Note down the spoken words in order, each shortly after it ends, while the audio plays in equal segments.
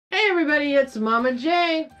everybody, it's Mama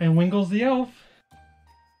J. And Wingles the Elf.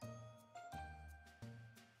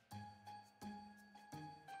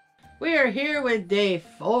 We are here with day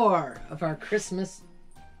 4 of our Christmas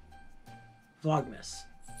Vlogmas.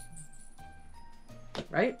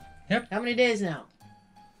 Right? Yep. How many days now?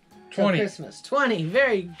 20. Till Christmas. 20.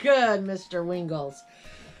 Very good, Mr. Wingles.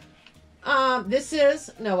 This is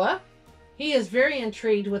Noah. He is very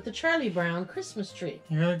intrigued with the Charlie Brown Christmas tree.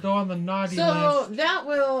 You're going to go on the naughty list. So that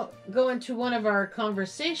will go into one of our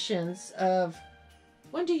conversations of,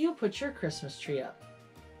 when do you put your Christmas tree up?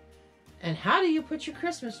 And how do you put your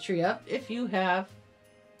Christmas tree up if you have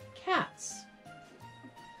cats?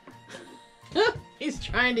 He's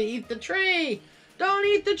trying to eat the tree. Don't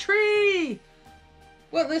eat the tree.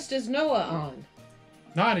 What list is Noah on?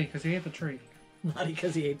 Naughty, because he ate the tree. Naughty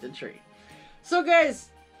because he ate the tree. So guys,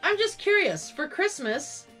 I'm just curious, for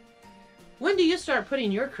Christmas, when do you start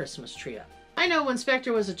putting your Christmas tree up? I know when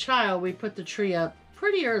Spectre was a child, we put the tree up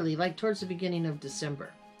pretty early, like towards the beginning of December.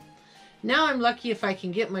 Now I'm lucky if I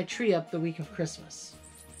can get my tree up the week of Christmas.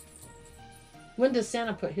 When does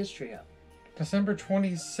Santa put his tree up? December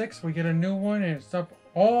 26th, we get a new one, and it's up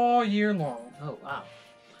all year long. Oh, wow.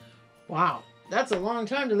 Wow. That's a long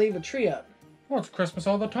time to leave a tree up. Well, it's Christmas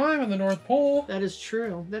all the time in the North Pole. That is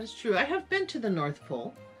true. That is true. I have been to the North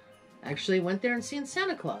Pole. Actually went there and seen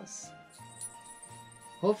Santa Claus.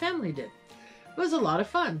 Whole family did. It was a lot of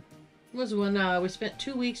fun. It was when we spent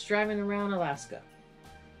 2 weeks driving around Alaska.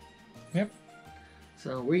 Yep.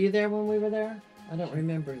 So, were you there when we were there? I don't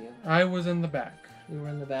remember you. I was in the back. You were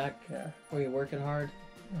in the back? Yeah. Were you working hard?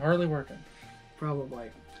 Hardly working. Probably.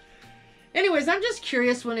 Anyways, I'm just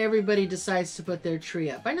curious when everybody decides to put their tree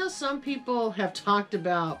up. I know some people have talked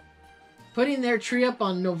about putting their tree up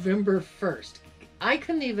on November 1st. I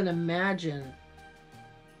couldn't even imagine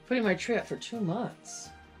putting my tree up for 2 months.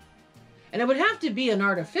 And it would have to be an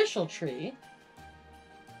artificial tree.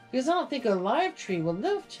 Because I don't think a live tree will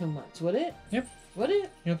live 2 months, would it? Yep. Would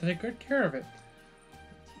it? You have to take good care of it.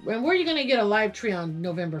 And where are you going to get a live tree on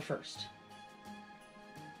November 1st?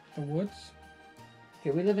 The woods?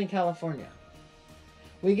 Okay, we live in California.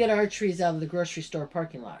 We get our trees out of the grocery store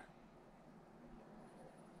parking lot.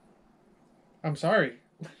 I'm sorry.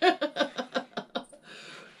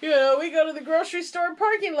 Yeah, we go to the grocery store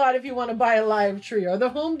parking lot if you want to buy a live tree, or the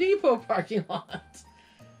Home Depot parking lot.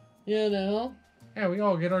 You know? Yeah, we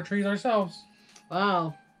all get our trees ourselves.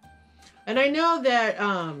 Wow. And I know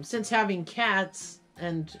that since having cats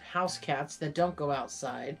and house cats that don't go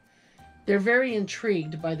outside, they're very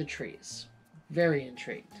intrigued by the trees. Very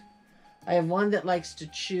intrigued. I have one that likes to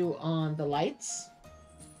chew on the lights.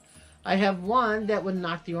 I have one that would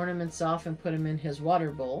knock the ornaments off and put them in his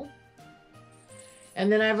water bowl. And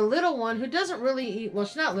then I have a little one who doesn't really eat, well,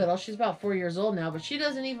 she's not little, she's about 4 years old now, but she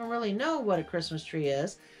doesn't even really know what a Christmas tree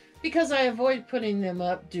is because I avoid putting them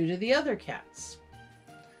up due to the other cats.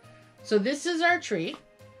 So this is our tree.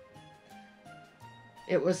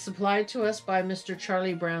 It was supplied to us by Mr.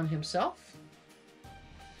 Charlie Brown himself.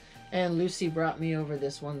 And Lucy brought me over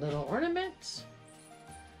this one little ornament.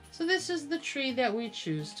 So this is the tree that we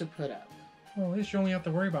choose to put up. Well, at least you only have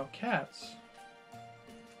to worry about cats.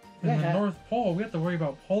 In the North Pole, we have to worry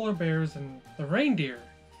about polar bears and the reindeer.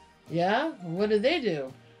 Yeah? What do they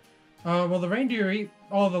do? Well, the reindeer eat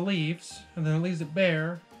all the leaves, and then it leaves it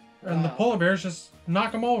bare, and the polar bears just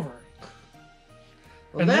knock them over.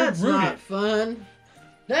 Well, and that's not fun.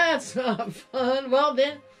 That's not fun. Well,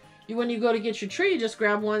 then, when you go to get your tree, you just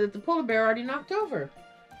grab one that the polar bear already knocked over.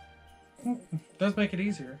 Does make it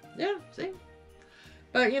easier. Yeah, see?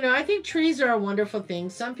 But, you know, I think trees are a wonderful thing.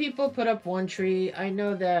 Some people put up one tree. I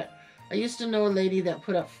know that I used to know a lady that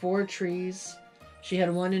put up 4 trees. She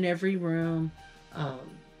had one in every room.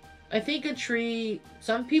 I think a tree,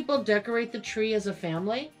 some people decorate the tree as a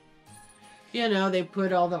family. You know, they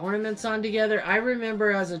put all the ornaments on together. I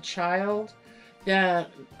remember as a child that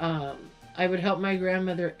I would help my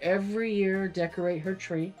grandmother every year decorate her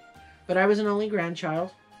tree. But I was an only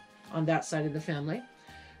grandchild on that side of the family.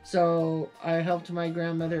 So I helped my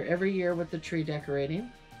grandmother every year with the tree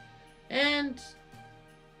decorating. And,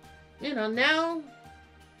 you know, now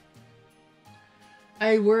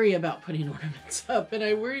I worry about putting ornaments up. And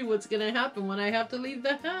I worry what's going to happen when I have to leave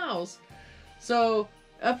the house. So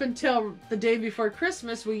up until the day before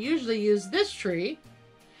Christmas, we usually use this tree.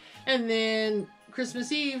 And then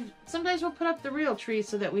Christmas Eve, sometimes we'll put up the real tree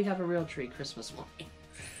so that we have a real tree Christmas morning.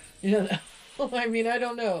 You know, I mean, I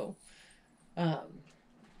don't know.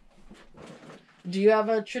 Do you have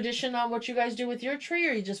a tradition on what you guys do with your tree,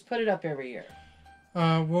 or you just put it up every year?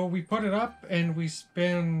 Well, we put it up and we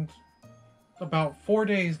spend about 4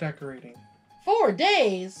 days decorating. 4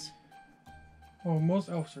 days? Well, most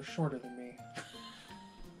elves are shorter than me.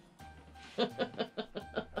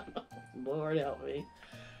 Lord help me.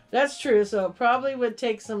 That's true. So it probably would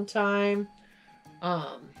take some time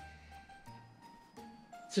to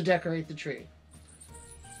decorate the tree.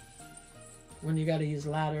 When you got to use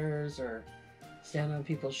ladders or stand on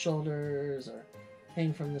people's shoulders or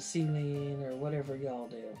hang from the ceiling or whatever y'all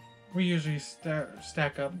do. We usually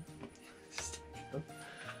stack up.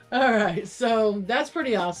 All right, so that's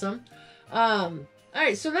pretty awesome. All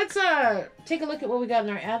right, so let's take a look at what we got in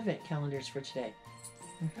our advent calendars for today.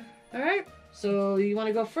 Okay. All right, so you want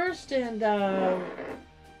to go first and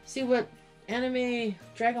see what anime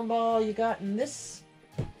Dragon Ball you got in this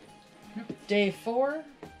day 4?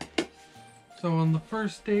 So on the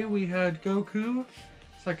first day we had Goku,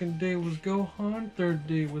 second day was Gohan, third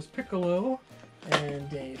day was Piccolo, and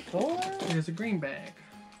day 4. There's a green bag.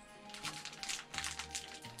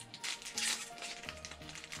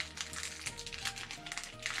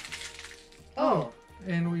 Oh,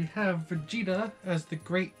 and we have Vegeta as the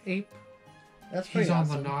Great Ape. That's pretty He's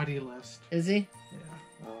awesome. on the naughty list. Is he?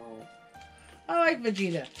 Yeah. Oh. I like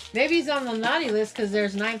Vegeta. Maybe he's on the naughty list because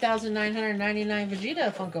there's 9,999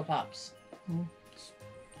 Vegeta Funko Pops. It's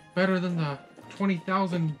better than the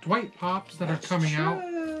 20,000 Dwight Pops that are coming out.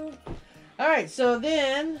 Alright, so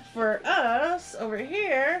then for us over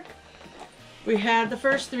here, we had the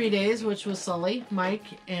first 3 days, which was Sully, Mike,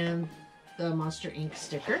 and the Monster Inc.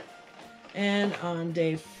 sticker. And on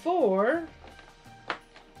day 4,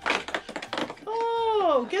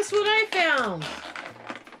 oh, guess what I found?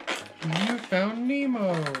 You found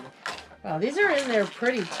Nemo. Wow, these are in there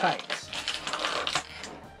pretty tight.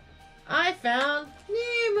 I found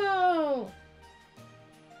Nemo!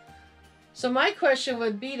 So my question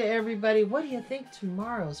would be to everybody, what do you think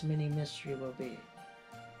tomorrow's mini mystery will be?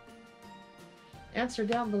 Answer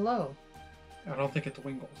down below. I don't think it's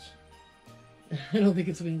Wingles. I don't think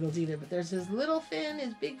it's Wingles either, but there's his little fin,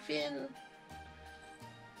 his big fin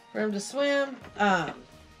for him to swim.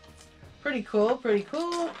 Pretty cool, pretty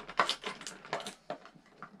cool.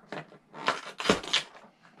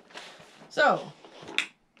 So,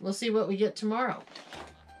 we'll see what we get tomorrow.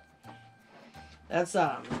 That's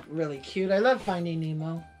really cute. I love Finding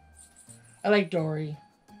Nemo. I like Dory.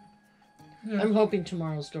 Yeah. I'm hoping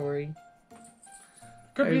tomorrow's Dory.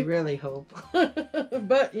 Could I be. really hope.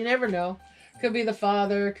 But you never know. Could be the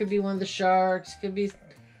father, could be one of the sharks, could be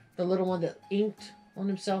the little one that inked on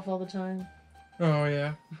himself all the time. Oh,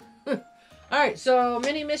 yeah. Alright, so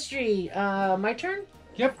mini mystery. My turn?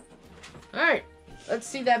 Yep. Alright. Let's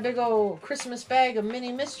see that big old Christmas bag of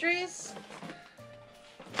mini mysteries.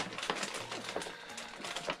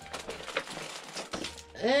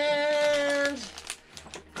 And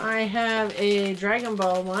I have a Dragon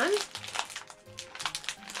Ball one.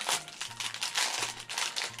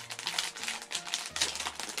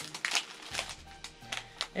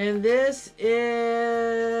 And this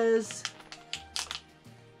is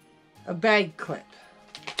a bag clip.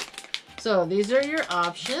 So these are your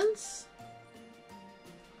options.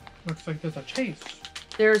 Looks like there's a chase.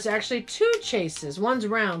 There's actually 2 chases. One's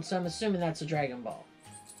round, so I'm assuming that's a Dragon Ball.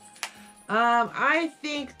 I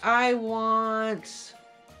think I want...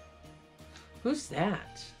 Who's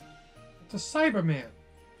that? It's a Cyberman.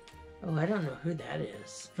 Oh, I don't know who that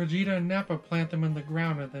is. Vegeta and Nappa plant them in the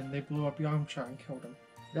ground and then they blew up Yamcha and killed him.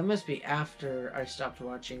 That must be after I stopped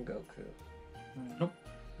watching Goku. Nope.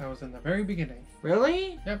 That was in the very beginning.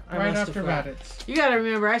 Really? Yep, I right must after have Raditz. You gotta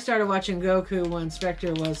remember, I started watching Goku when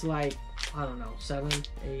Spectre was like, I don't know, 7,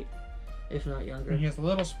 8, if not younger. And he has a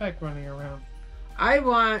little speck running around. I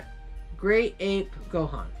want Great Ape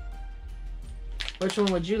Gohan. Which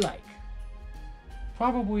one would you like?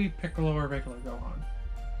 Probably Piccolo or regular Gohan.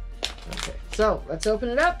 Okay, so let's open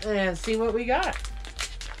it up and see what we got.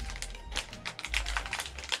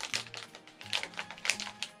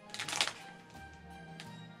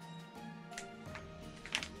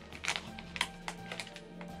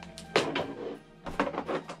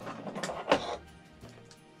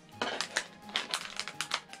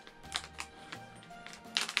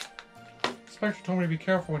 Spectre told me to be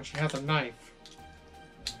careful when she has a knife.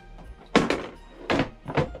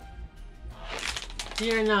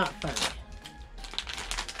 You're not funny.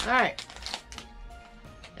 Alright.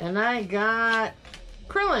 And I got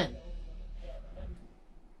Krillin.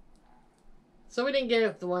 So we didn't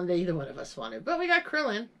get the one that either one of us wanted, but we got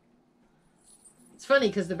Krillin. It's funny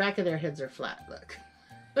because the back of their heads are flat, look.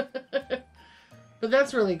 But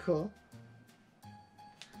that's really cool.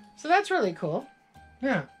 So that's really cool.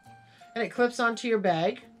 Yeah. And it clips onto your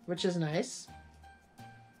bag, which is nice.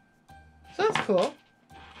 So that's cool.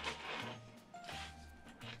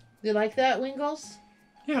 You like that, Wingles?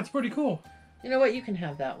 Yeah, it's pretty cool. You know what? You can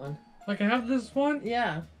have that one. Like I have this one?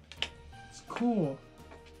 Yeah. It's cool.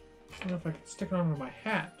 I don't know if I can stick it onto my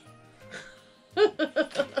hat.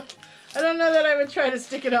 I don't know that I would try to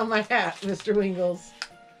stick it on my hat, Mr. Wingles.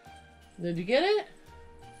 Did you get it?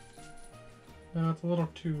 No, it's a little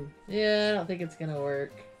too... Yeah, I don't think it's gonna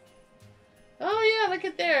work. Oh yeah, look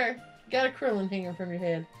at there. Got a krillin hanging from your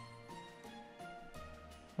head.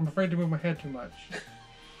 I'm afraid to move my head too much.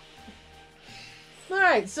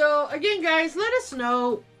 Alright, so again guys, let us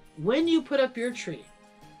know when you put up your tree.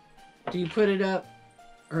 Do you put it up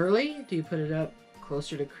early? Do you put it up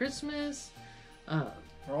closer to Christmas?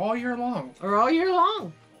 Or all year long. Or all year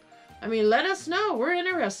long. I mean, let us know. We're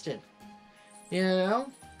interested. You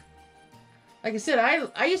know? Like I said,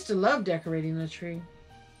 I used to love decorating the tree.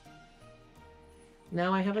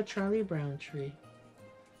 Now I have a Charlie Brown tree.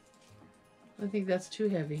 I think that's too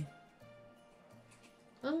heavy.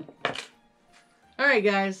 Oh. Alright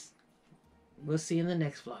guys. We'll see you in the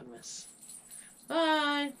next Vlogmas.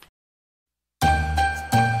 Bye!